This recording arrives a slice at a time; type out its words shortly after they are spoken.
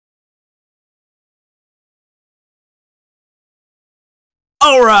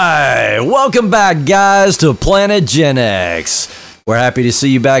All right, welcome back, guys, to PlanetGenX. We're happy to see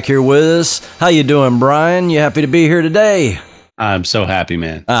you back here with us. How you doing, Brian? You happy to be here today? I'm so happy,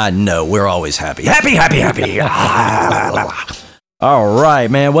 man. I know, we're always happy. Happy. All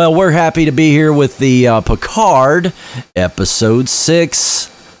right, man. Well, we're happy to be here with the Picard, episode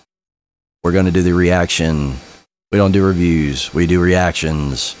 6. We're going to do the reaction. We don't do reviews. We do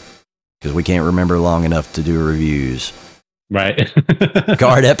reactions because we can't remember long enough to do reviews. Right.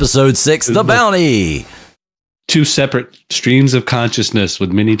 Picard, episode 6, The Bounty. Two separate streams of consciousness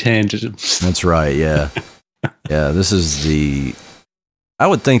with many tangents. That's right, yeah. Yeah, this is the... I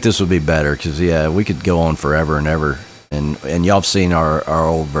would think this would be better because, yeah, we could go on forever and ever. And y'all have seen our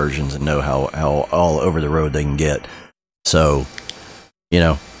old versions and know how all over the road they can get. So, you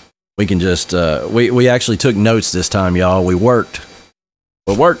know, we can just... we actually took notes this time, y'all. We worked.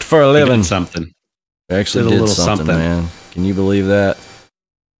 We worked for a living. We did something. We actually did something, man. Can you believe that?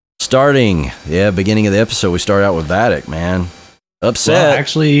 Beginning of the episode, we start out with Vadic, man. Upset. Well,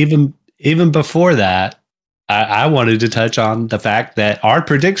 actually, even before that, I wanted to touch on the fact that our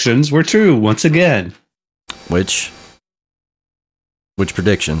predictions were true once again. Which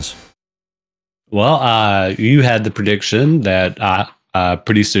predictions? Well, you had the prediction that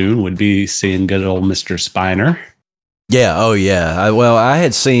pretty soon would be seeing good old Mr. Spiner. Yeah, oh yeah. We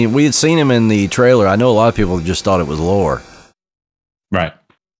had seen him in the trailer. I know a lot of people just thought it was lore. Right.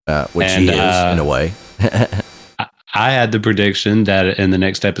 Which he is, in a way. I had the prediction that in the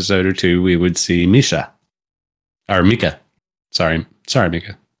next episode or two, we would see Misha. Or Mika. Sorry,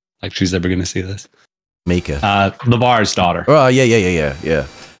 Mika. Like she's ever going to see this. Mika. LeVar's daughter. Oh, yeah.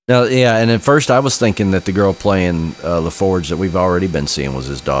 Now, yeah, and at first I was thinking that the girl playing LaForge that we've already been seeing was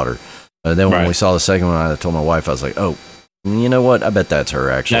his daughter. Then when we saw the second one, I told my wife, I was like, oh, you know what? I bet that's her,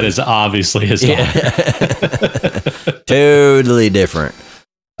 actually. That is obviously his daughter. Totally different.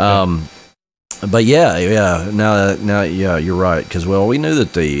 But yeah. Now, you're right. Because, well, we knew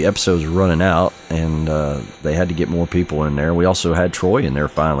that the episode's running out, and they had to get more people in there. We also had Troy in there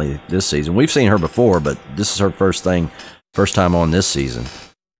finally this season. We've seen her before, but this is her first time on this season.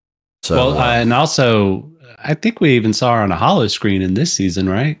 So, well, and also, I think we even saw her on a holo screen in this season,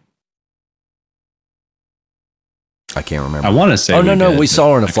 right? I can't remember. I want to say. Oh, no. We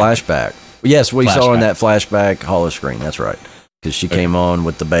saw her in a flashback. Yes, we saw her in that flashback holo screen. That's right. Because she came on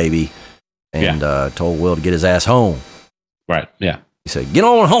with the baby and told Will to get his ass home. Right, yeah. He said, get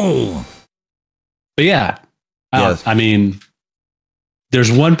on home. But yeah. I mean,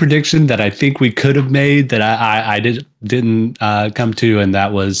 there's one prediction that I think we could have made that I didn't come to, and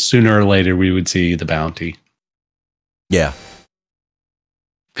that was sooner or later we would see the bounty. Yeah.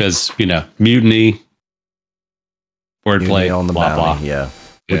 Because, mutiny. Wordplay on the blah, bounty, blah. yeah.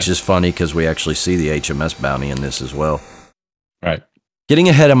 Which is funny because we actually see the HMS bounty in this as well. Right. Getting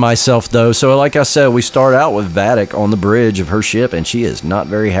ahead of myself, though. So, like I said, we start out with Vadic on the bridge of her ship, and she is not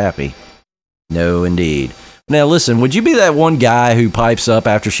very happy. No, indeed. Now, listen, would you be that one guy who pipes up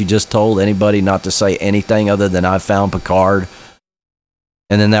after she just told anybody not to say anything other than I found Picard?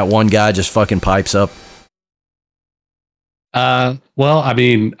 And then that one guy just fucking pipes up? Well, I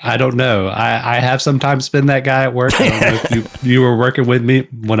mean, I don't know. I have sometimes been that guy at work. I don't know if you were working with me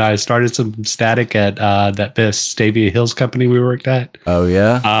when I started some static at that Vestavia Hills company we worked at. Oh,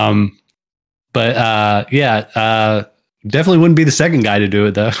 yeah? Definitely wouldn't be the second guy to do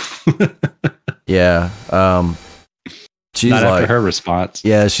it, though. Yeah. She's not like, after her response.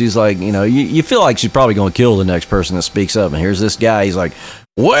 Yeah, she's like, you feel like she's probably going to kill the next person that speaks up. And here's this guy. He's like,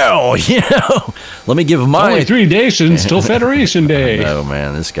 well, let me give my... Only 3 days till Federation Day. No,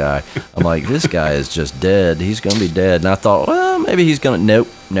 man, this guy. I'm like, this guy is just dead. He's going to be dead. And I thought, well, maybe he's going to... Nope,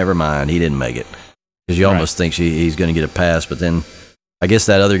 never mind. He didn't make it. Because you almost think he's going to get a pass. But then I guess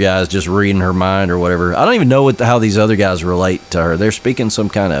that other guy's just reading her mind or whatever. I don't even know how these other guys relate to her. They're speaking some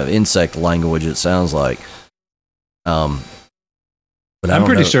kind of insect language, it sounds like. But I'm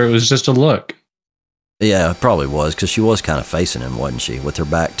pretty sure it was just a look. Yeah, it probably was, because she was kind of facing him, wasn't she? With her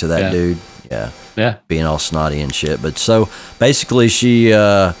back to that dude. Yeah. Being all snotty and shit. But so, basically, she's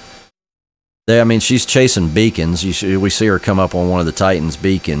chasing beacons. We see her come up on one of the Titans'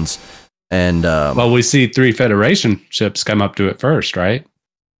 beacons. And well, we see 3 Federation ships come up to it first, right?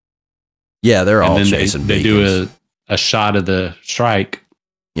 Yeah, they're all chasing beacons. They do a shot of the strike.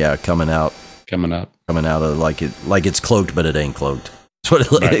 Yeah, coming up. Coming out of like it's cloaked, but it ain't cloaked.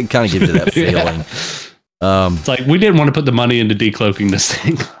 That's what it kind of gives you that feeling. It's like we didn't want to put the money into decloaking this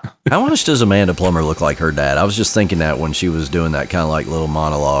thing. How much does Amanda Plummer look like her dad? I was just thinking that when she was doing that kind of like little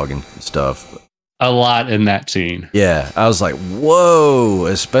monologue and stuff. A lot in that scene. Yeah, I was like, whoa.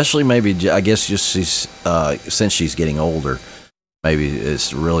 Especially maybe, I guess just since she's getting older. maybe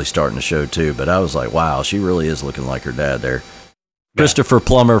it's really starting to show too. But I was like, wow, she really is looking like her dad there. Yeah. Christopher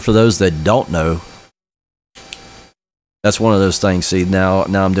Plummer, for those that don't know, that's one of those things. See, now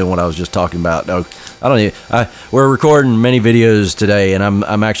I'm doing what I was just talking about. No, I don't even. We're recording many videos today, and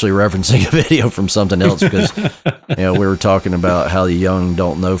I'm actually referencing a video from something else because we were talking about how the young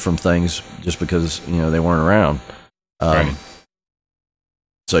don't know from things just because they weren't around. Right.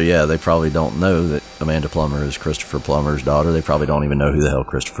 So yeah, they probably don't know that Amanda Plummer is Christopher Plummer's daughter. They probably don't even know who the hell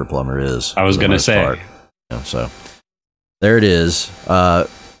Christopher Plummer is. I was going to say. So there it is.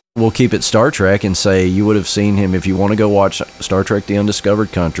 We'll keep it Star Trek and say you would have seen him if you want to go watch Star Trek: The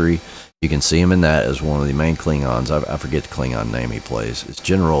Undiscovered Country. You can see him in that as one of the main Klingons. I forget the Klingon name he plays. It's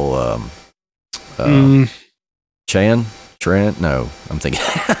General Chan. Trent? No, I'm thinking.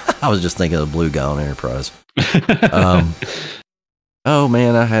 I was just thinking of the Blue Gown Enterprise. Oh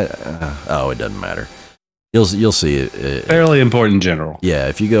man, I had. It doesn't matter. You'll see it. Fairly important general. Yeah,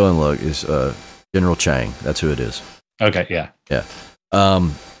 if you go and look, it's General Chang. That's who it is. Okay. Yeah. Yeah.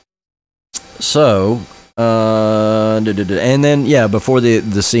 So, and then before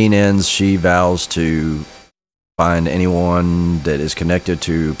the scene ends, she vows to find anyone that is connected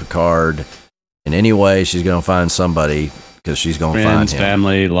to Picard in any way. She's going to find somebody. Because she's going to find him.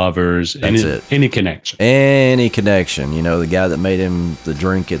 Family, lovers, any connection. Any connection. The guy that made him the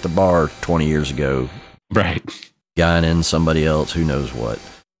drink at the bar 20 years ago. Right. Guy and somebody else, who knows what.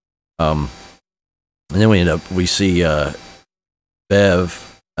 And then we see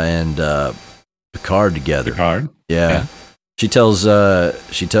Bev and Picard together. Picard? Yeah. She tells him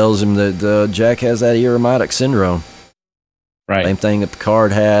that Jack has that Irumodic syndrome. Right. Same thing that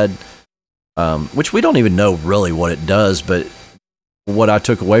Picard had. Which we don't even know really what it does, but what I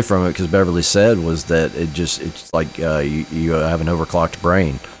took away from it, because Beverly said, was that it's like you have an overclocked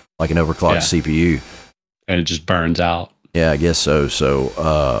brain, like an overclocked CPU. And it just burns out. Yeah, I guess so.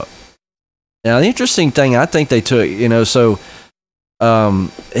 So, now the interesting thing, I think they took, he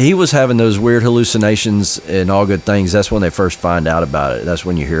was having those weird hallucinations and all good things. That's when they first find out about it. That's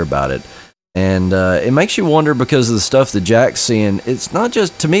when you hear about it. And it makes you wonder because of the stuff that Jack's seeing. It's not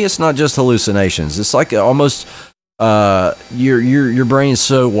just, to me, it's not just hallucinations. It's like almost your brain's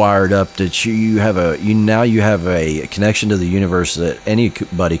so wired up that you have a connection to the universe that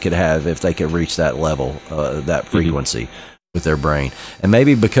anybody could have if they could reach that level, that frequency with their brain. And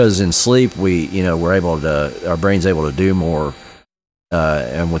maybe because in sleep our brain's able to do more.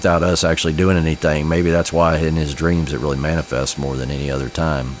 And without us actually doing anything, maybe that's why in his dreams it really manifests more than any other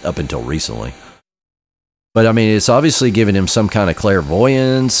time up until recently. But I mean, it's obviously giving him some kind of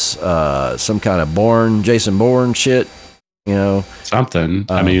clairvoyance, some kind of Jason Bourne shit, Something.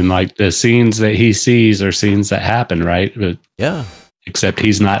 I mean, like the scenes that he sees are scenes that happen, right? But yeah. Except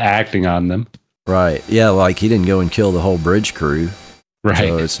he's not acting on them. Right. Yeah, like he didn't go and kill the whole bridge crew. Right.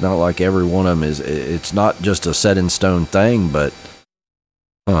 So it's not like every one of them it's not just a set in stone thing, but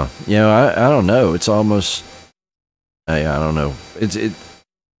I don't know. It's almost, I don't know.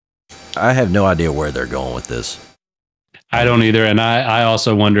 I have no idea where they're going with this. I don't either. And I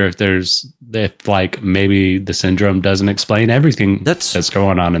also wonder if like maybe the syndrome doesn't explain everything that's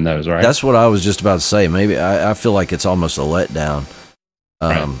going on in those, right? That's what I was just about to say. Maybe I feel like it's almost a letdown.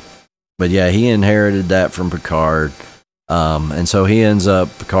 Right. But yeah, he inherited that from Picard. And so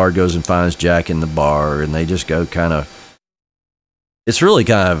Picard goes and finds Jack in the bar, and they just go kind of, it's really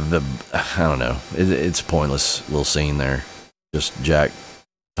kind of, I don't know. It's a pointless little scene there. Just Jack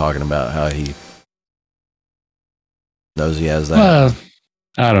talking about how he knows he has that. Well,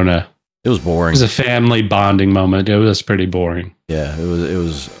 I don't know. It was boring. It was a family bonding moment. It was pretty boring. Yeah, it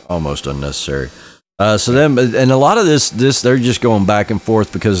was almost unnecessary. So then, and a lot of this they're just going back and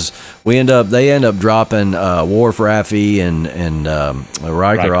forth because they end up dropping Worf, Raffi, and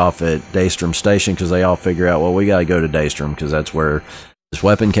Riker off at Daystrom Station because they all figure out, well, we got to go to Daystrom because that's where this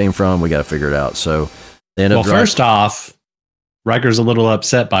weapon came from. We got to figure it out. So they end up. Well, first off, Riker's a little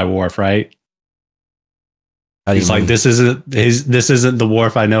upset by Worf, right? He's like, this isn't the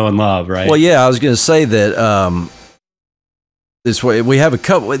Worf I know and love, right? Well, yeah, I was going to say that. This way, we have a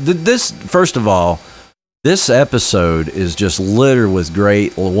couple. This, first of all, this episode is just littered with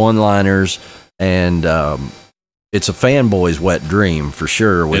great one-liners, and it's a fanboy's wet dream for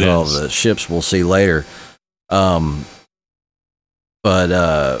sure with all the ships we'll see later. But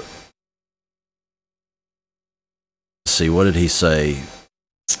let's see, what did he say?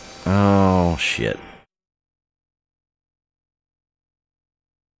 Oh shit.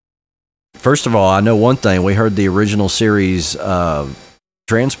 First of all, I know one thing. We heard the original series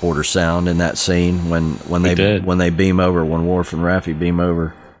transporter sound in that scene when they beam over, when Worf and Raffi beam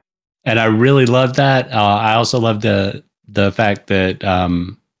over. And I really loved that. I also loved the the fact that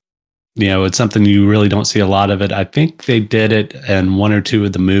it's something you really don't see a lot of it. I think they did it in one or two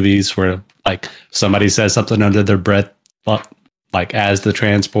of the movies where like somebody says something under their breath, like as the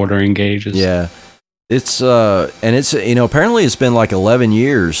transporter engages. Yeah, it's and it's apparently it's been like 11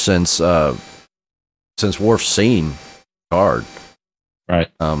 years since Worf's seen Picard. Right.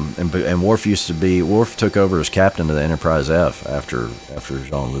 And Worf took over as captain of the Enterprise F after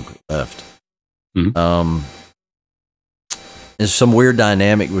Jean-Luc left. Mm-hmm. There's some weird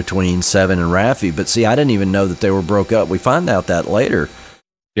dynamic between Seven and Raffi, but see, I didn't even know that they were broke up. We find out that later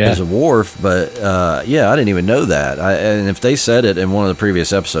as a Worf, but I didn't even know that. And if they said it in one of the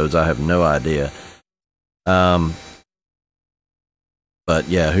previous episodes, I have no idea. But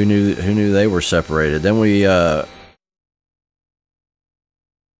yeah, who knew they were separated? Then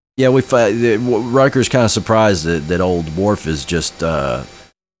Riker's kind of surprised that old Worf is just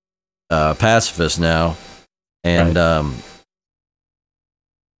pacifist now, and of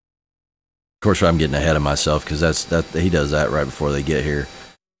course I'm getting ahead of myself because he does that right before they get here.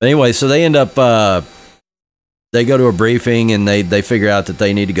 But anyway, so they end up they go to a briefing and they figure out that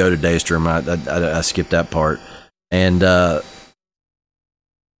they need to go to Daystrom. I skipped that part, and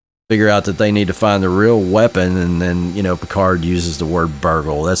figure out that they need to find the real weapon, and then Picard uses the word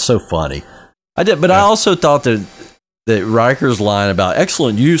burgle. That's so funny. I also thought that Riker's line about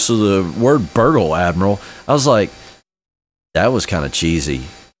excellent use of the word burgle, Admiral, I was like, that was kind of cheesy.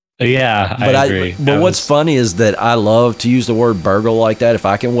 Yeah, I agree. But what's funny is that I love to use the word burgle like that. If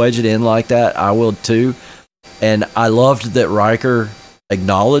I can wedge it in like that, I will too. And I loved that Riker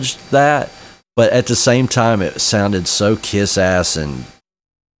acknowledged that, but at the same time, it sounded so kiss ass, and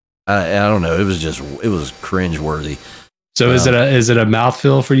I don't know. It was cringeworthy. So is it a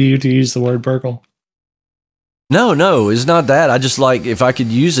mouthful for you to use the word burgle? No, it's not that. I just like, if I could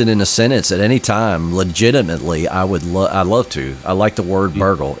use it in a sentence at any time, legitimately, I'd love to. I like the word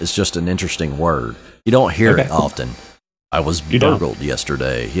burgle. It's just an interesting word. You don't hear it often. I was burgled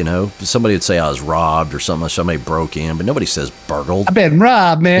yesterday, Somebody would say I was robbed or something. Somebody broke in, but nobody says burgled. I've been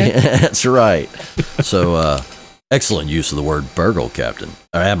robbed, man. That's right. So, excellent use of the word burgle, Captain.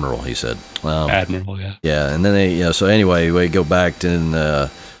 Or Admiral, he said. Admiral, yeah. Yeah, and then so anyway, we go back to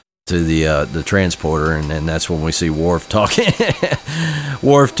the transporter, and then that's when we see Worf talking.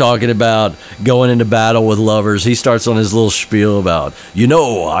 Worf talking about going into battle with lovers. He starts on his little spiel about,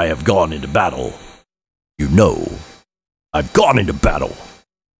 I have gone into battle. I've gone into battle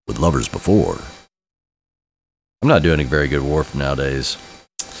with lovers before. I'm not doing a very good Worf nowadays.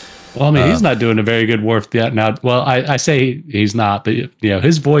 Well, I mean, he's not doing a very good Worf yet now. Well, I say he's not, but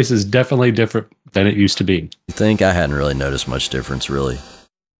his voice is definitely different than it used to be. You think? I hadn't really noticed much difference, really.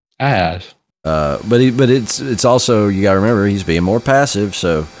 I have. But it's also, you got to remember, he's being more passive,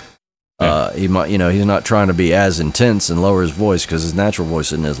 so he might, he's not trying to be as intense and lower his voice, because his natural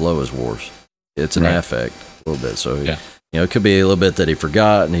voice isn't as low as Worf's. It's an affect a little bit, so it could be a little bit that he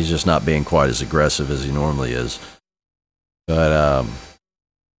forgot, and he's just not being quite as aggressive as he normally is. But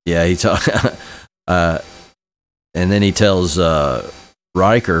he and then he tells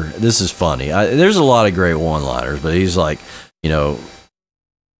Riker, this is funny. There's a lot of great one-liners, but he's like,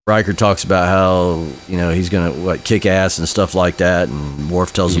 Riker talks about how, he's going to kick ass and stuff like that. And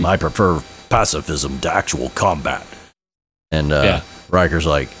Worf tells him, I prefer pacifism to actual combat. And Riker's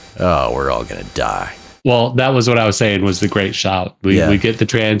like, oh, we're all going to die. Well, that was what I was saying was the great shot. We get the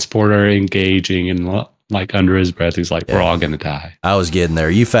transporter engaging, and like under his breath, he's like, we're all going to die. I was getting there.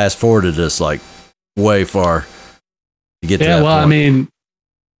 You fast forwarded us like way far to get to that point. I mean,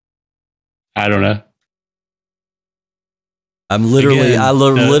 I don't know. I'm literally,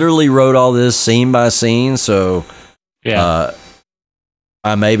 literally wrote all this scene by scene, so I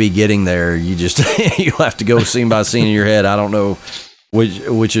may be getting there. You just you have to go scene by scene in your head. I don't know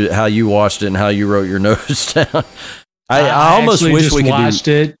which how you watched it and how you wrote your notes down. I almost wish we could watched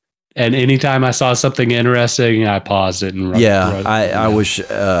it, and anytime I saw something interesting, I paused it and wrote. I wish,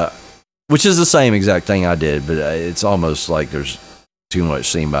 which is the same exact thing I did, but it's almost like there's too much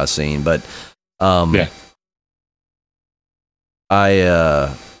scene by scene. But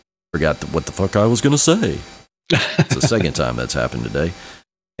I forgot what the fuck I was going to say. It's the second time that's happened today.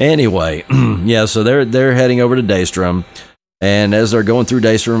 Anyway, so they're heading over to Daystrom, and as they're going through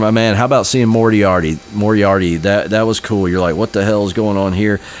Daystrom, my man, how about seeing Moriarty? That was cool. You're like, what the hell is going on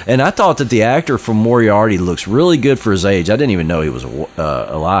here? And I thought that the actor from Moriarty looks really good for his age. I didn't even know he was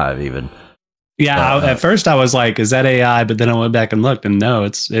alive even. Yeah, at first I was like, is that AI? But then I went back and looked, and no,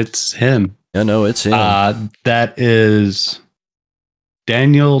 it's him. Yeah, no, it's him. That is...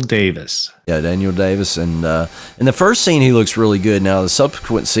 Daniel Davis. Yeah, Daniel Davis, and in the first scene he looks really good. Now the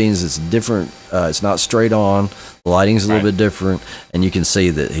subsequent scenes it's different. It's not straight on. The lighting's a little bit different, and you can see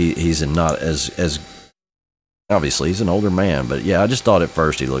that he's not as obviously he's an older man. But yeah, I just thought at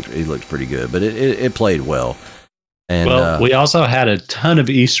first he looked pretty good, but it played well. And we also had a ton of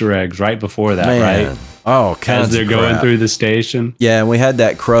Easter eggs right before that, right? Oh, as they're going through the station. Yeah, and we had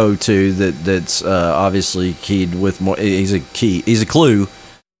that crow too. That's obviously keyed with more. He's a clue.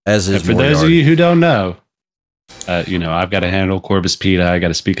 As is. For those of you who don't know, I've got to handle Corvus Peta. I got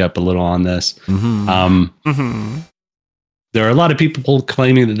to speak up a little on this. There are a lot of people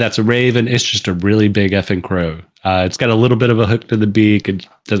claiming that that's a raven. It's just a really big effing crow. It's got a little bit of a hook to the beak. It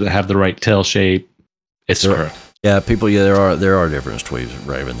doesn't have the right tail shape. It's a crow. Yeah, people. Yeah, there are difference between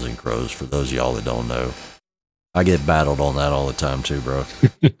ravens and crows. For those of y'all that don't know, I get battled on that all the time too, bro.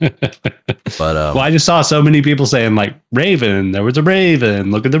 But I just saw so many people saying like raven. There was a raven.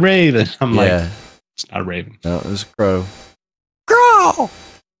 Look at the raven. I'm like, it's not a raven. No, it was a crow. Crow.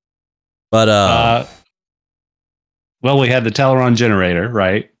 But we had the Teleron generator,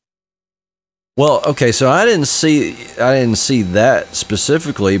 right? Well, okay, so I didn't see that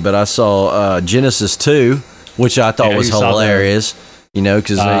specifically, but I saw Genesis 2, which I thought was hilarious.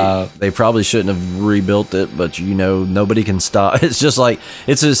 Because they probably shouldn't have rebuilt it, but nobody can stop. It's just like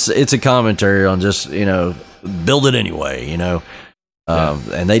it's a commentary on just build it anyway. And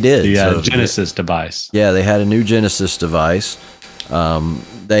they did. The Genesis device. Yeah, they had a new Genesis device.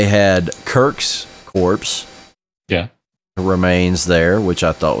 They had Kirk's corpse. Yeah. Remains there, which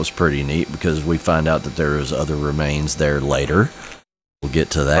I thought was pretty neat because we find out that there is other remains there later. We'll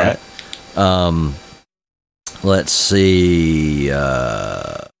get to that. Right. Let's see.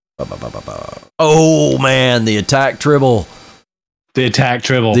 Oh man, the attack tribble.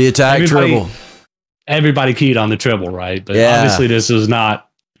 Everybody keyed on the tribble, right? But obviously, this is not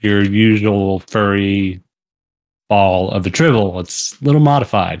your usual furry ball of the tribble. It's a little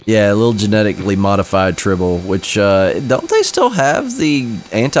modified. Yeah, a little genetically modified tribble. Which don't they still have the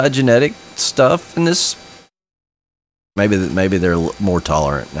anti-genetic stuff in this? Maybe they're more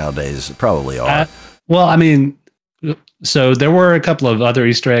tolerant nowadays. Probably are. Well, I mean, so there were a couple of other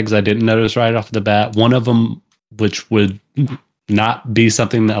Easter eggs I didn't notice right off the bat. One of them, which would not be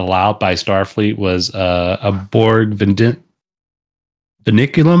something that allowed by Starfleet, was a Borg verniculum,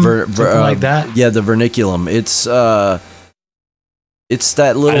 something like that. Yeah, the verniculum. It's that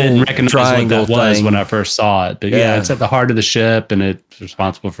little I didn't recognize triangle what that was when I first saw it, but yeah, it's at the heart of the ship, and it's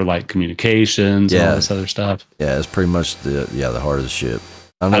responsible for like communications and all this other stuff. Yeah, it's pretty much the heart of the ship.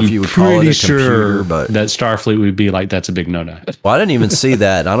 I don't know if you would call it a computer, but that Starfleet would be like, that's a big no-no. Well, I didn't even see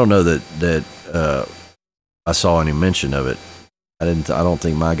that. I don't know that I saw any mention of it. I don't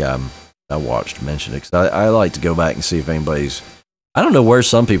think my guy I watched mentioned it, because I like to go back and see if anybody's. I don't know where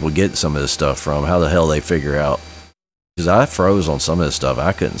some people get some of this stuff from. How the hell they figure out? Because I froze on some of this stuff.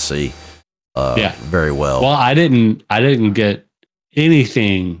 I couldn't see very well. Well, I didn't get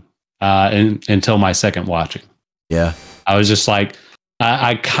anything until my second watching. Yeah, I was just like.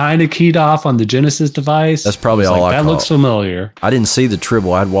 I kind of keyed off on the Genesis device. That's probably all I caught. That looks familiar. I didn't see the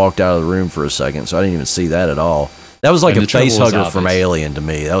tribble. I'd walked out of the room for a second, so I didn't even see that at all. That was like a face hugger from Alien to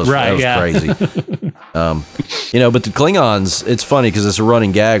me. That was crazy. But the Klingons, it's funny because it's a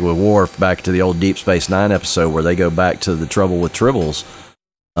running gag with Worf back to the old Deep Space Nine episode where they go back to the trouble with tribbles.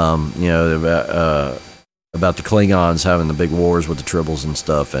 About the Klingons having the big wars with the tribbles and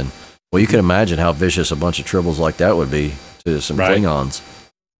stuff. And you can imagine how vicious a bunch of tribbles like that would be to some Klingons.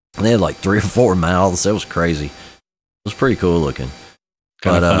 And they had like 3 or 4 mouths. That was crazy. It was pretty cool looking.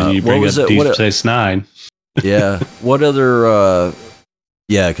 Kind of funny you bring up Deep Space Nine. Yeah. What other?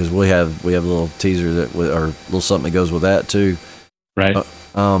 Because we have a little teaser or a little something that goes with that too. Right.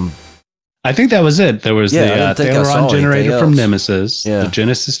 I think that was it. There was the Teleron generator from Nemesis, the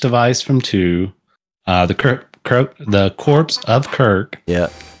Genesis device from 2, the corpse of Kirk. Yeah.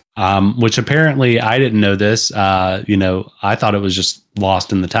 Which apparently I didn't know this. I thought it was just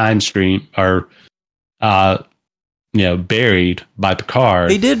lost in the time stream or, buried by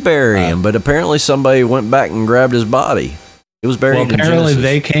Picard. He did bury him, but apparently somebody went back and grabbed his body. It was buried in Genesis. Apparently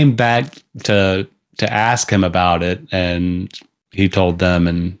they came back to ask him about it, and he told them,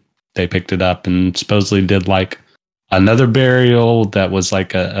 and they picked it up and supposedly did like another burial that was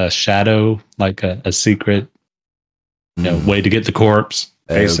like a shadow, like a secret way to get the corpse.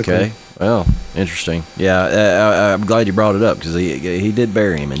 Basically. Okay. Well, interesting. Yeah, I'm glad you brought it up because he did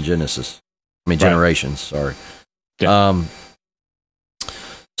bury him in Genesis. Generations. Sorry. Yeah.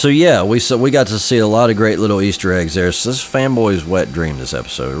 So yeah, we got to see a lot of great little Easter eggs there. So this fanboy's wet dream. This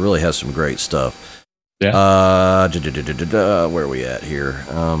episode, it really has some great stuff. Yeah. Where are we at here?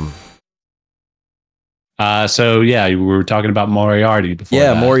 So yeah, we were talking about Moriarty before.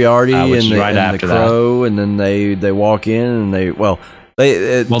 Yeah, that, Moriarty and the Crow, and then they walk in and they hear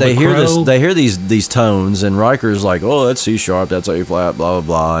Crow, they hear these tones, and Riker's like, oh, that's C sharp, that's A flat, blah blah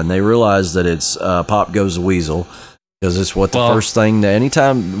blah, and they realize that it's Pop Goes the Weasel, because it's what the first thing that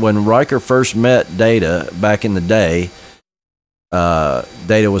anytime when Riker first met Data back in the day,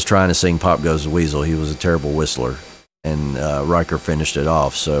 Data was trying to sing Pop Goes the Weasel. He was a terrible whistler, and Riker finished it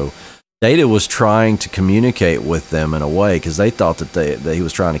off. So Data was trying to communicate with them in a way, because they thought that he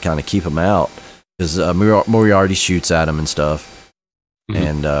was trying to kind of keep them out, because Moriarty shoots at him and stuff.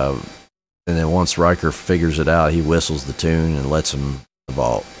 Mm-hmm. And then once Riker figures it out, he whistles the tune and lets him the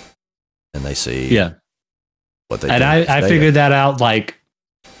vault, and they see what they do. And I figured that out like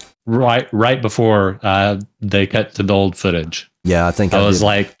right before they cut to the old footage. Yeah, I think I was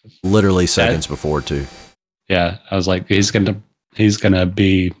like literally seconds before too. Yeah, I was like, he's gonna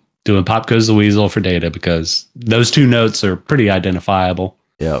be doing Pop Goes the Weasel for Data, because those two notes are pretty identifiable.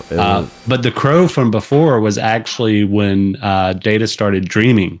 Yeah. But the Crow from before was actually when Data started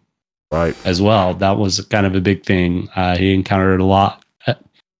dreaming. Right. As well. That was kind of a big thing. He encountered a lot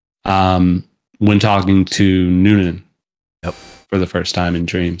when talking to Noonan. Yep. For the first time in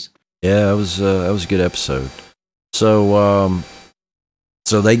dreams. Yeah, that was a good episode. So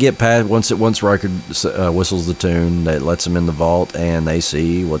they get past once Riker whistles the tune, that lets them in the vault, and they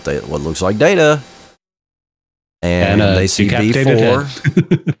see what looks like Data, and they see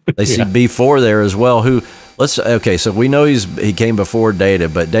B4. They see B4 there as well. So we know he came before Data,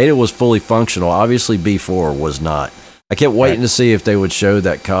 but Data was fully functional. Obviously, B4 was not. I kept waiting to see if they would show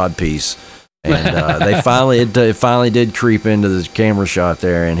that cod piece, and they finally did creep into the camera shot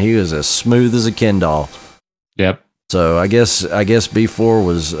there, and he was as smooth as a Ken doll. Yep. So I guess B4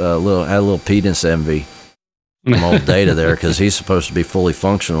 was had a little penis envy from old Data there, because he's supposed to be fully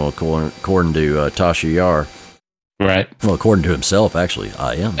functional according to Tasha Yar. Right. Well, according to himself, actually,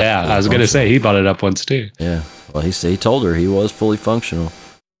 I am. Yeah, I was going to say he brought it up once too. Yeah. Well, he told her he was fully functional.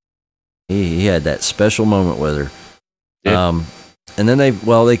 He had that special moment with her. Yep. And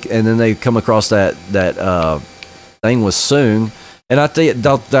then they come across that thing with Soong. And I think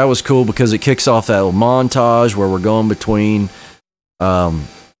that was cool, because it kicks off that little montage where we're going between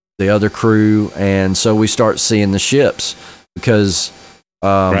the other crew, and so we start seeing the ships, because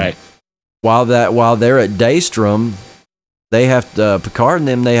while they're at Daystrom, they have to, Picard and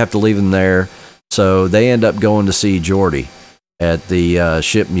them, they have to leave them there, so they end up going to see Geordi at the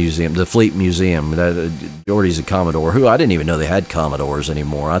ship museum, the fleet museum. Geordi's a Commodore, who I didn't even know they had Commodores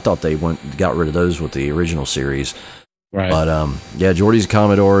anymore. I thought they got rid of those with the original series. Right. But Geordi's a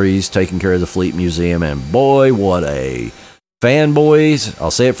Commodore. He's taking care of the Fleet Museum, and boy, what a fanboys! I'll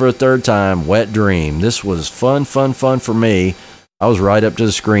say it for a third time. Wet dream. This was fun for me. I was right up to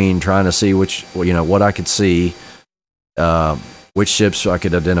the screen trying to see what I could see, which ships I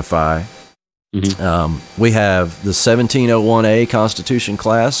could identify. Mm-hmm. We have the 1701A Constitution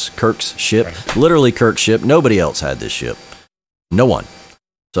class, Kirk's ship, literally Kirk's ship. Nobody else had this ship. No one.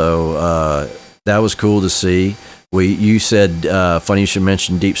 So that was cool to see. You said, funny you should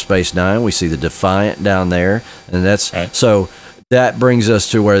mention Deep Space Nine. We see the Defiant down there, and that's so that brings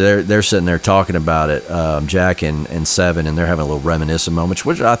us to where they're sitting there talking about it, Jack and Seven, and they're having a little reminiscent moment,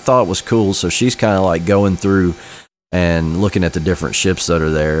 which I thought was cool. So she's kind of like going through and looking at the different ships that are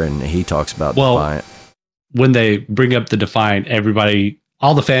there, and he talks about Defiant. When they bring up the Defiant,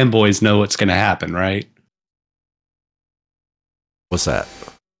 all the fanboys know what's going to happen, right? What's that?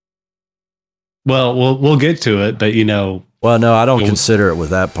 Well, we'll get to it, but Well, no, I don't consider it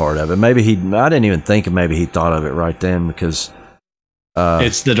with that part of it. Maybe I didn't even think of. Maybe he thought of it right then, because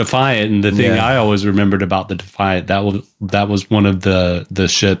it's the Defiant, and the thing I always remembered about the Defiant, that was one of the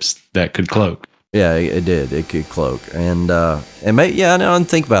ships that could cloak. Yeah, it did. It could cloak, and maybe I didn't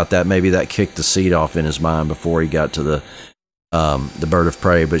think about that. Maybe that kicked the seed off in his mind before he got to the Bird of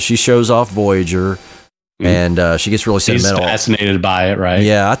Prey. But she shows off Voyager. And she gets really sentimental. He's fascinated by it, right?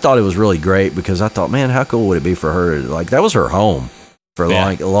 Yeah, I thought it was really great, because I thought, man, how cool would it be for her? That was her home for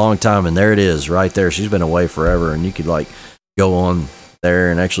a long time, and there it is, right there. She's been away forever, and you could go on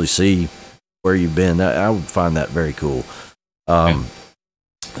there and actually see where you've been. I would find that very cool.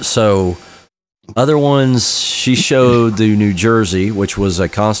 So, other ones, she showed the New Jersey, which was a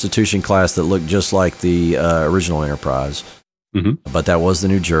Constitution class that looked just like the original Enterprise, but that was the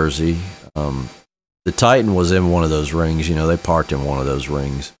New Jersey. The Titan was in one of those rings. They parked in one of those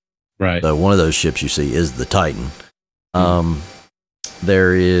rings. Right. So one of those ships you see is the Titan.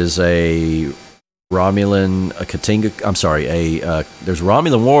 There is Romulan, a Katinga. I'm sorry, there's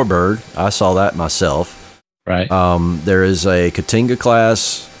Romulan warbird. I saw that myself. Right. There is a Katinga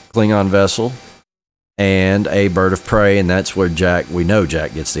class Klingon vessel and a bird of prey, and that's where we know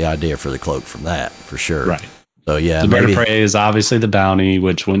Jack gets the idea for the cloak from that, for sure. Right. So yeah, the bird of prey is obviously the bounty,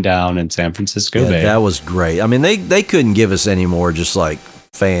 which went down in San Francisco Bay. That was great. I mean, they couldn't give us any more just like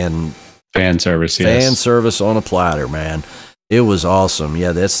fan service. Yes. Fan service on a platter, man. It was awesome.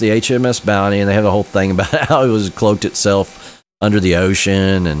 Yeah, that's the HMS Bounty, and they have a whole thing about how it was cloaked itself under the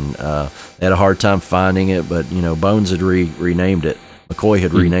ocean, and they had a hard time finding it, but Bones had renamed it. McCoy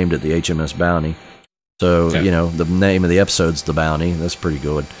had renamed it the HMS Bounty. So, the name of the episode's The Bounty. That's pretty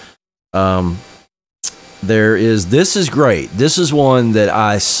good. This is great. This is one that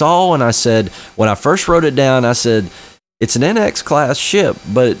I saw and I said, when I first wrote it down, I said, it's an NX class ship,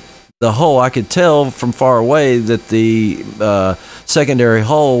 but the hull, I could tell from far away that the secondary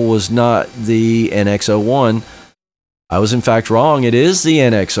hull was not the NX-01. I was in fact wrong. It is the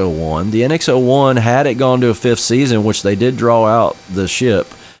NX-01. The NX-01, had it gone to a 5th season, which they did draw out the ship,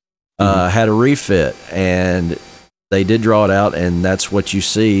 had a refit, and they did draw it out, and that's what you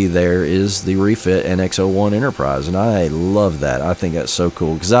see. There is the refit NX-01 Enterprise, and I love that. I think that's so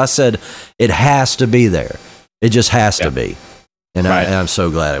cool, because I said it has to be there. It just has to be. And I'm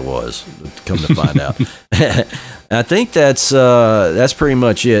so glad it was, come to find out. I think that's pretty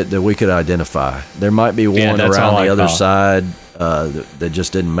much it that we could identify. There might be one around the other side that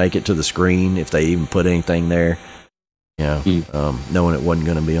just didn't make it to the screen, if they even put anything there. Knowing it wasn't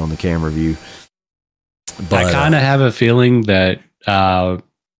going to be on the camera view. But, I kind of have a feeling that the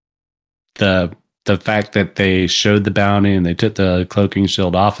fact that they showed the bounty and they took the cloaking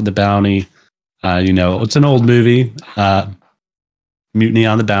shield off of the bounty, it's an old movie. Mutiny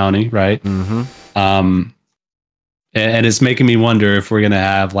on the Bounty, right? Mm-hmm. And it's making me wonder if we're going to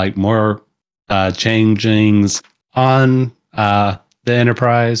have like more changings on the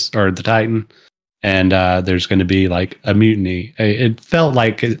Enterprise or the Titan, and there's going to be like a mutiny. It felt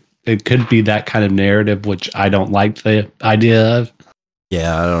like it could be that kind of narrative, which I don't like the idea of.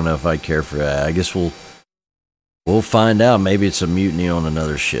 Yeah, I don't know if I care for that. I guess we'll find out. Maybe it's a mutiny on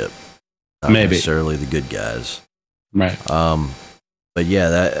another ship. Not necessarily the good guys. Right. But yeah,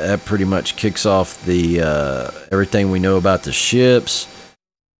 that pretty much kicks off the everything we know about the ships.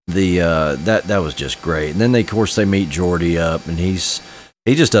 That was just great. And then of course they meet Geordi up, and he just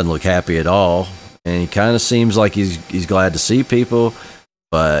doesn't look happy at all, and he kind of seems like he's glad to see people,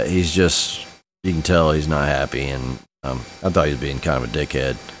 but he's just, you can tell he's not happy. And I thought he was being kind of a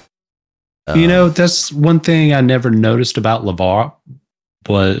dickhead. That's one thing I never noticed about LeVar,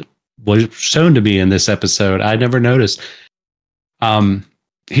 but was shown to me in this episode. I never noticed.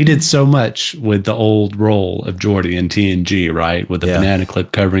 He did so much with the old role of Geordi in TNG, right? With the banana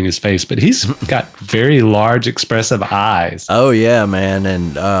clip covering his face, but he's got very large, expressive eyes. Oh yeah, man.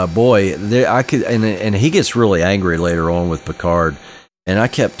 And boy, and he gets really angry later on with Picard. And I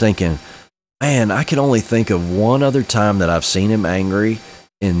kept thinking, man, I can only think of one other time that I've seen him angry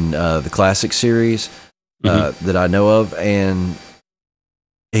in the classic series that I know of, and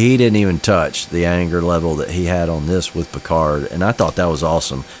he didn't even touch the anger level that he had on this with Picard, and I thought that was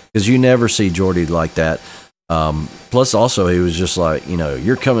awesome, because you never see Geordi like that. Plus, also, he was just like,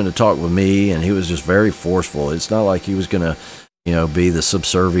 you're coming to talk with me, and he was just very forceful. It's not like he was going to, be the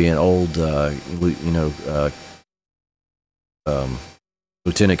subservient old,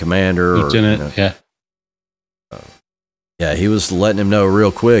 lieutenant commander. Yeah, he was letting him know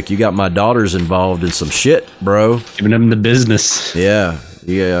real quick, you got my daughters involved in some shit, bro. Giving him the business. Yeah,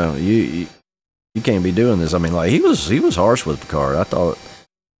 you can't be doing this. I mean, like, he was harsh with Picard. I thought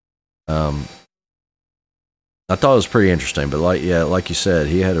it was pretty interesting, but like you said,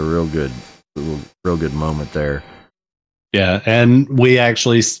 he had a real good moment there. Yeah, and we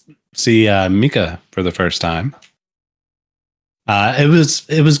actually see Mika for the first time. It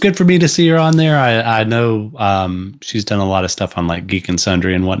was good for me to see her on there. I know she's done a lot of stuff on like Geek and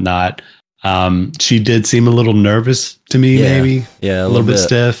Sundry and whatnot. She did seem a little nervous to me, maybe. Yeah, a little bit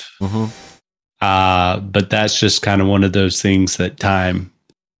stiff. Mm-hmm. But that's just kind of one of those things that time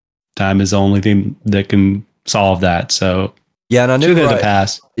is the only thing that can solve that. So yeah, and I knew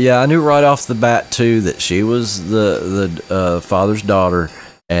pass. Yeah, I knew right off the bat too that she was the father's daughter,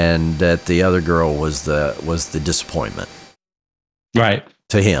 and that the other girl was the disappointment. Right.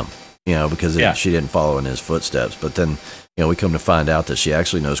 To him, because she didn't follow in his footsteps. But then, we come to find out that she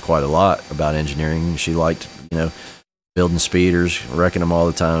actually knows quite a lot about engineering. She liked, building speeders, wrecking them all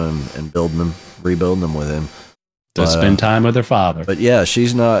the time, and rebuilding them with him. To spend time with her father. But yeah,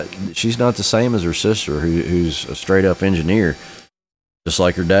 she's not the same as her sister, who's a straight up engineer. just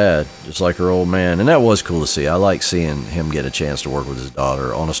like her dad, just like her old man. And that was cool to see. I like seeing him get a chance to work with his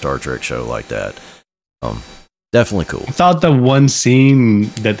daughter on a Star Trek show like that. Definitely cool. I thought the one scene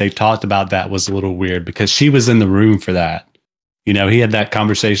that they talked about that was a little weird because she was in the room for that. You know, he had that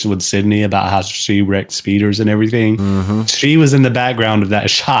conversation with Sydney about how she wrecked speeders and everything. Mm-hmm. She was in the background of that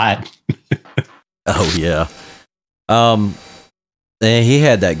shot. Oh, yeah. And he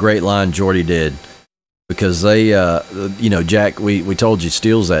had that great line Geordi did because they, you know, Jack, we told you,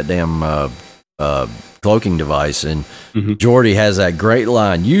 steals that damn cloaking device, and Geordi has that great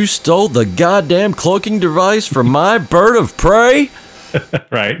line, "You stole the goddamn cloaking device from my bird of prey."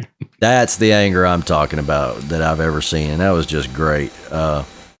 Right. That's the anger I'm talking about that I've ever seen, and that was just great. And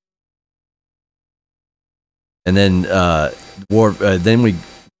then then we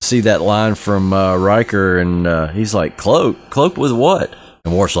see that line from Riker, and he's like, "Cloak with what?"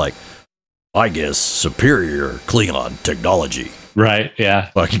 And Worf's like, "I guess superior Klingon technology." Right,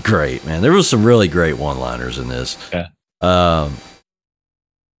 yeah. Fucking great, man. There was some really great one-liners in this. Yeah. Yeah,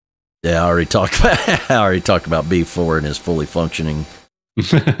 I already talked about B4 and his fully functioning,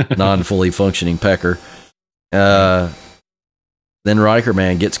 non-fully functioning pecker. Then Riker,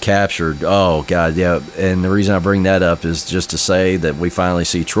 man, gets captured. Oh, God, yeah. And the reason I bring that up is just to say that we finally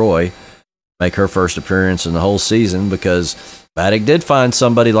see Troy make her first appearance in the whole season, because Vadic did find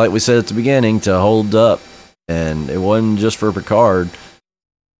somebody, like we said at the beginning, to hold up. And it wasn't just for Picard.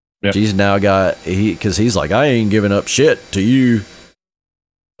 Yep. She's now got, because he's like, "I ain't giving up shit to you."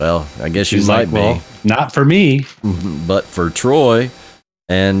 Well, I guess she's might like, "Well, not for me, but for Troy."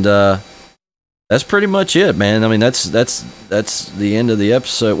 And that's pretty much it, man. I mean, that's the end of the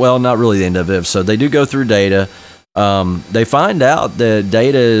episode. Well, not really the end of the episode. They do go through Data. They find out that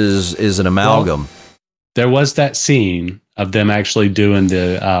Data is an amalgam. Well, there was that scene of them actually doing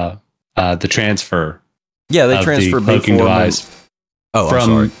the transfer. Yeah, they transferred the cloaking device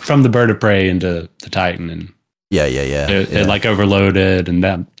from the bird of prey into the Titan, and yeah. It like overloaded, and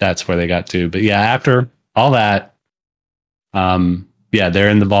that's where they got to. But yeah, after all that, they're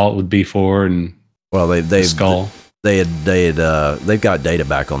in the vault with B4, and they've Skull. They've got Data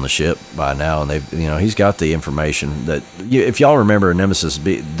back on the ship by now, and he's got the information that, if y'all remember, Nemesis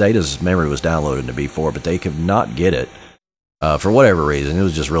Data's memory was downloaded to B4, but they could not get it. For whatever reason, it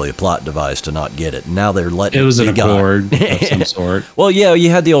was just really a plot device to not get it. Now they're letting it was an accord of some sort. Well, yeah, you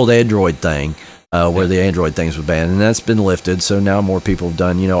had the old Android thing where the Android things were banned, and that's been lifted. So now more people have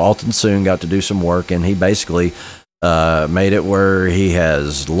done. Alton Soon got to do some work, and he basically made it where he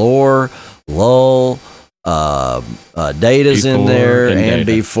has lore, lull, Data's in there, and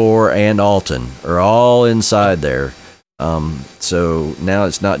B4 and Alton are all inside there. So now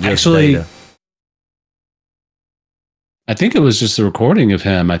it's not just Data. I think it was just a recording of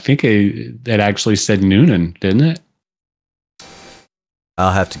him. I think it actually said Noonan, didn't it?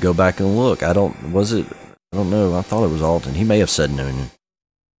 I'll have to go back and look. I don't know. I thought it was Alton. He may have said Noonan.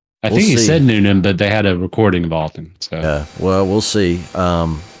 I think he said Noonan, but they had a recording of Alton. So yeah, well, we'll see.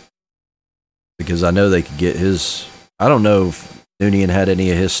 Because I know they could get his. I don't know if Noonien had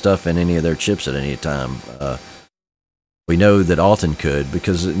any of his stuff in any of their chips at any time. We know that Alton could,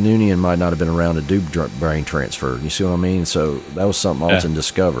 because Noonien might not have been around to do brain transfer. You see what I mean? So that was something Alton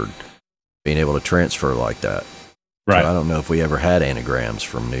discovered, being able to transfer like that. Right. So I don't know if we ever had anagrams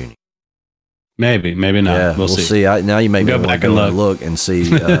from Noonien. Maybe not. Yeah, we'll see. Now you may go back and look and see.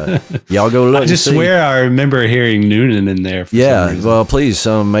 Y'all go look. I just swear I remember hearing Noonan in there. For some reason. Well, please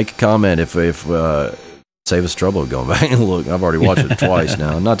make a comment if save us trouble going back and look. I've already watched it twice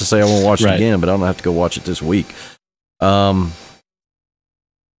now. Not to say I won't watch it again, but I don't have to go watch it this week. And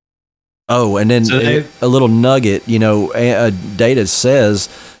then a little nugget, Data says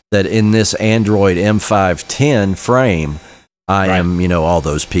that in this Android M510 frame, I am, all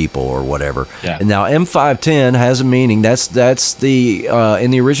those people or whatever. Yeah. And now M510 has a meaning. That's the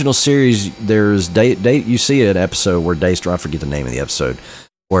in the original series, there's you see an episode where Daystrom, I forget the name of the episode,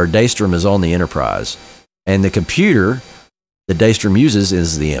 where Daystrom is on the Enterprise, and the computer that Daystrom uses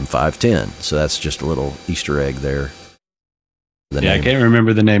is the M510. So that's just a little Easter egg there. I can't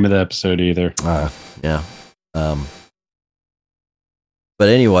remember the name of the episode either. Yeah. But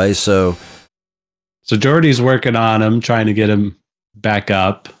anyway, so Geordi's working on him, trying to get him back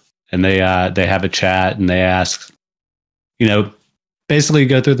up, and they have a chat, and they ask, basically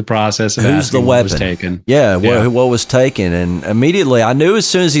go through the process of who's the weapon what was taken. Yeah, what was taken, and immediately I knew as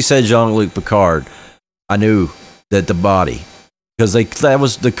soon as he said Jean-Luc Picard, I knew that the body, because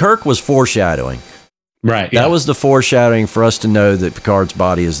the Kirk was foreshadowing. Right. That was the foreshadowing for us to know that Picard's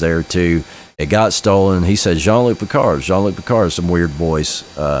body is there too. It got stolen. He said Jean-Luc Picard. Jean-Luc Picard, some weird voice.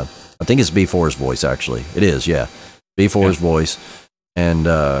 I think it's B4's voice, actually. It is, yeah. B4's voice.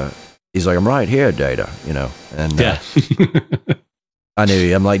 And he's like, I'm right here, Data, you know. And yeah. I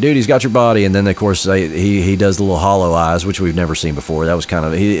knew. I'm like, dude, he's got your body. And then, of course, he does the little hollow eyes, which we've never seen before. That was kind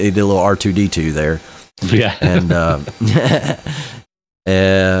of, he did a little R2-D2 there. Yeah.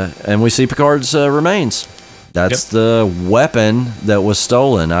 And we see Picard's remains. That's the weapon that was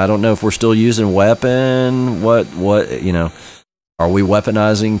stolen. I don't know if we're still using weapon. What, you know, are we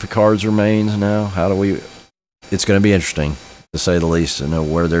weaponizing Picard's remains now? How do we, it's going to be interesting, to say the least, to know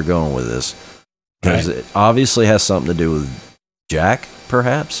where they're going with this. Because it obviously has something to do with Jack,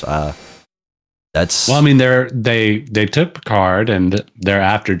 perhaps. That's well, I mean, they took Picard and they're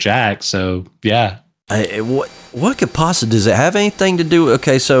after Jack, so yeah. What could possibly, does it have anything to do?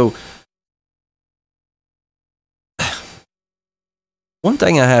 Okay, so one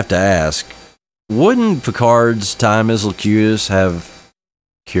thing I have to ask: wouldn't Picard's time as Locutus have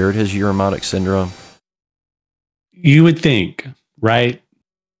cured his Uromatic syndrome? You would think, right?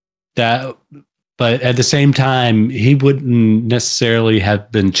 That. But at the same time, he wouldn't necessarily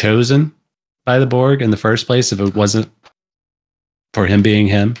have been chosen by the Borg in the first place if it wasn't for him being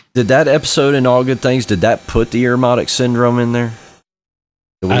him. Did that episode in All Good Things, did that put the Uromatic syndrome in there?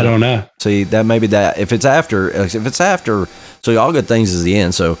 I don't know. See, that maybe that, if it's after, so All Good Things is the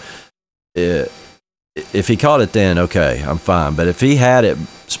end. So if he caught it then, okay, I'm fine. But if he had it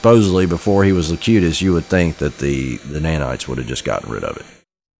supposedly before he was Locutus, you would think that the nanites would have just gotten rid of it.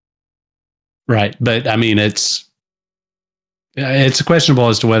 Right, but I mean, it's questionable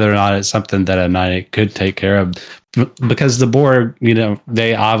as to whether or not it's something that a nanite could take care of, because the Borg, you know,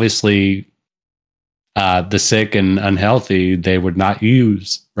 they obviously, the sick and unhealthy, they would not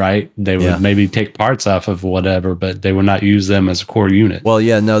use, right? They would maybe take parts off of whatever, but they would not use them as a core unit. Well,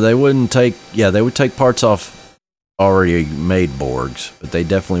 yeah, no, they wouldn't take, they would take parts off already made Borgs, but they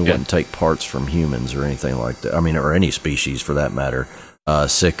definitely wouldn't take parts from humans or anything like that. I mean, or any species for that matter.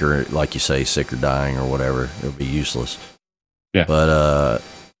 Sick or, like you say, sick or dying or whatever, it would be useless. Yeah. But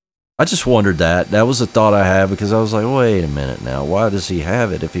I just wondered that. That was a thought I had, because I was like, wait a minute now. Why does he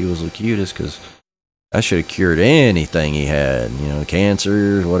have it if he was Locutus? Because I should have cured anything he had. You know,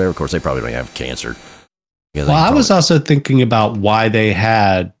 cancer, whatever. Of course, they probably don't have cancer. Well, I was also thinking about why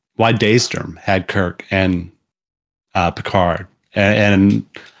Daystrom had Kirk and Picard. And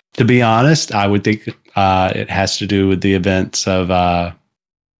to be honest, I would think it has to do with the events of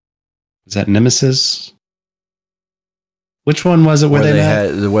is that Nemesis? Which one was it where they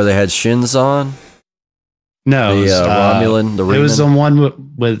had Shinzon? No, the Romulan. It was the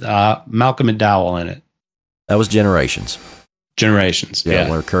one with Malcolm McDowell in it. That was Generations. Yeah,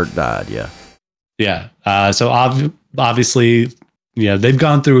 where Kirk died. Yeah. So obviously, yeah, they've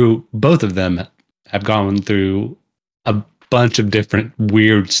gone through, both of them have gone through a bunch of different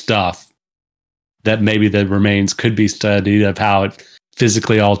weird stuff that maybe the remains could be studied, of how it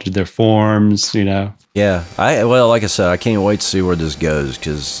physically altered their forms, you know. Yeah, like I said, I can't wait to see where this goes,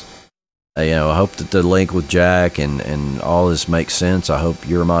 because I hope that the link with Jack and all this makes sense. I hope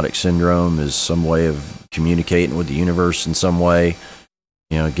Uromatic syndrome is some way of communicating with the universe in some way.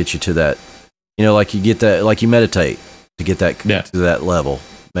 You know, get you to that. You know, like you get that, like you meditate to get that to that level.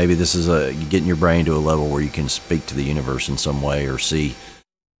 Maybe this is you getting your brain to a level where you can speak to the universe in some way, or see,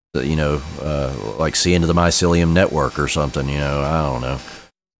 like see into the mycelium network or something. You know, I don't know.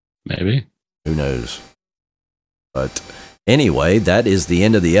 Maybe. Who knows? But anyway, that is the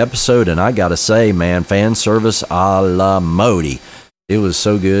end of the episode, and I gotta say, man, fan service a la Modi. It was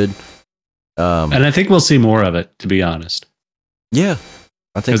so good. And I think we'll see more of it, to be honest. Yeah,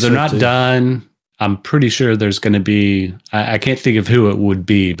 I think because they're not done. I'm pretty sure there's going to be, I can't think of who it would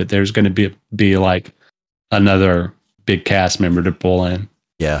be, but there's going to be like another big cast member to pull in.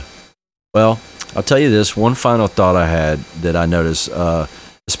 Yeah. Well, I'll tell you this, one final thought I had that I noticed,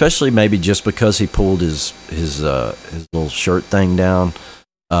 especially maybe just because he pulled his little shirt thing down.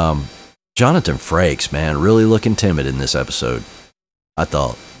 Jonathan Frakes, man, really looking timid in this episode. I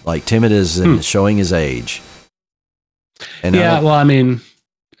thought, like, timid as in showing his age. And yeah, well, I mean,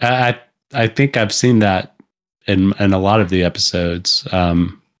 I think I've seen that in a lot of the episodes.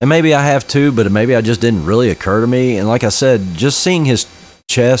 And maybe I have too, but maybe it just didn't really occur to me. And like I said, just seeing his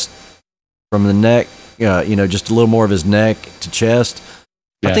chest from the neck, just a little more of his neck to chest.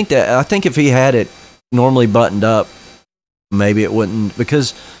 Yeah. I think if he had it normally buttoned up, maybe it wouldn't,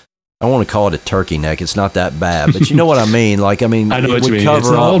 because I want to call it a turkey neck. It's not that bad, but you know what I mean? Like, I know what you mean. It's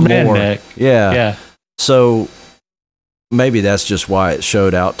an old man neck. Yeah. Yeah. So maybe that's just why it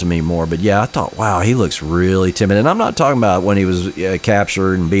showed out to me more. But yeah, I thought, wow, he looks really timid. And I'm not talking about when he was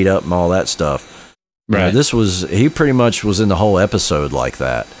captured and beat up and all that stuff. Right. He pretty much was in the whole episode like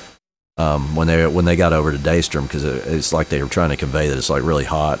that. when they got over to Daystrom, because it's like they were trying to convey that it's like really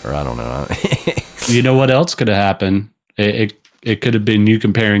hot, or I don't know. You know what else could have happened? It could have been you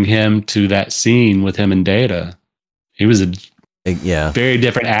comparing him to that scene with him and Data. He was a very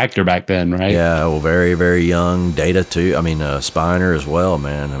different actor back then, right? Yeah, well, very, very young. Data too. I mean, Spiner as well,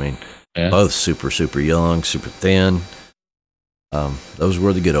 man. I mean, both super, super young, super thin. Those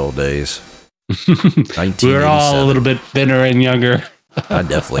were the good old days. We were all a little bit thinner and younger. I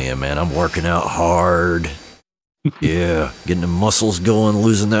definitely am, man. I'm working out hard. Yeah, getting the muscles going,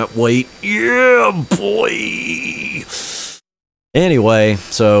 losing that weight. Yeah, boy. Anyway,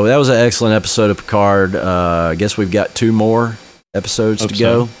 so that was an excellent episode of Picard. I guess we've got 2 more episodes to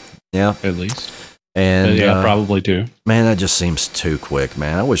go. Yeah, at least. And probably 2. Man, that just seems too quick,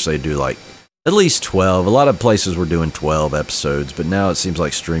 man. I wish they'd do like at least 12. A lot of places were doing 12 episodes, but now it seems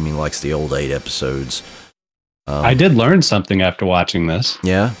like streaming likes the old 8 episodes. I did learn something after watching this.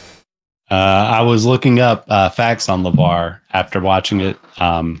 Yeah. I was looking up facts on LeVar after watching it.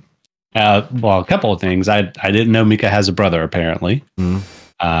 Well, a couple of things. I didn't know Mika has a brother, apparently.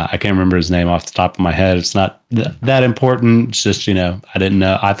 I can't remember his name off the top of my head. It's not that important. It's just, I didn't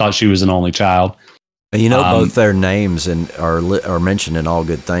know. I thought she was an only child. And both their names are mentioned in All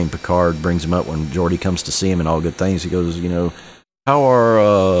Good Things. Picard brings them up when Geordi comes to see him in All Good Things. He goes, how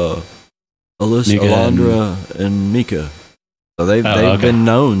are Alyssa, Alondra, and Mika? So they've been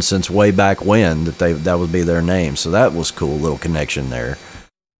known since way back when that would be their name. So that was cool, little connection there.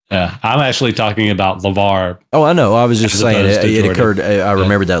 Yeah, I'm actually talking about LeVar. Oh, I know. I was just saying it occurred. I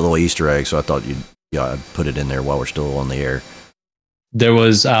remembered that little Easter egg, so I thought I'd put it in there while we're still on the air. There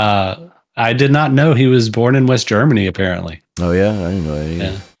was. I did not know he was born in West Germany. Apparently. Oh yeah, I didn't know that either.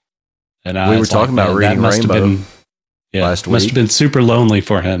 Yeah. And we were talking about reading Rainbow last week. Must have been super lonely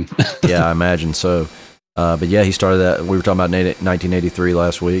for him. Yeah, I imagine so. But yeah, he started that. We were talking about 1983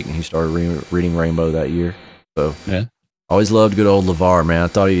 last week, and he started reading Rainbow that year. So yeah, always loved good old LeVar, man. I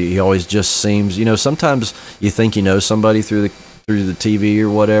thought he always just seems, sometimes you think you know somebody through the TV or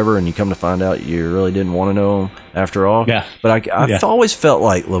whatever, and you come to find out you really didn't want to know him after all. Yeah. But I've always felt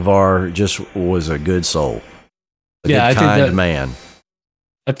like LeVar just was a good soul, a kind man.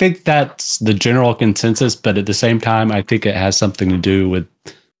 I think that's the general consensus, but at the same time, I think it has something to do with,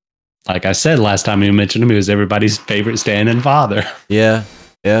 like I said last time you mentioned him, he was everybody's favorite stand-in father. Yeah,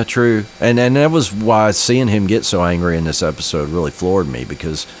 true. And that was why seeing him get so angry in this episode really floored me,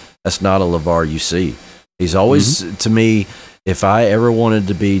 because that's not a LeVar you see. He's always, to me, if I ever wanted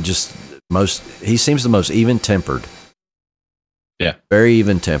to be he seems the most even-tempered. Yeah. Very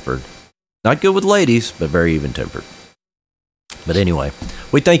even-tempered. Not good with ladies, but very even-tempered. But anyway,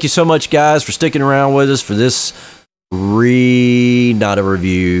 we thank you so much, guys, for sticking around with us for this not a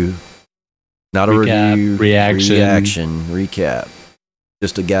review, not a review, reaction, recap.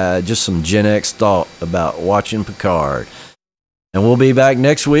 Just some Gen X thought about watching Picard. And we'll be back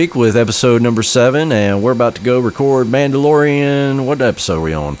next week with episode number 7, and we're about to go record Mandalorian. What episode are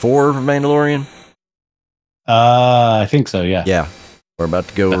we on? 4 of Mandalorian? I think so, yeah. Yeah. We're about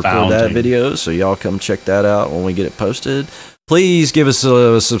to go record that video, so y'all come check that out when we get it posted. Please give us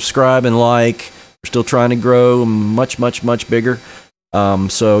a subscribe and like. We're still trying to grow much, much, much bigger.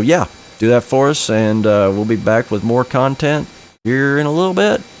 So yeah, do that for us, and we'll be back with more content here in a little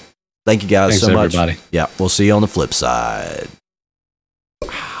bit. Thank you guys so much. Everybody. Yeah, we'll see you on the flip side.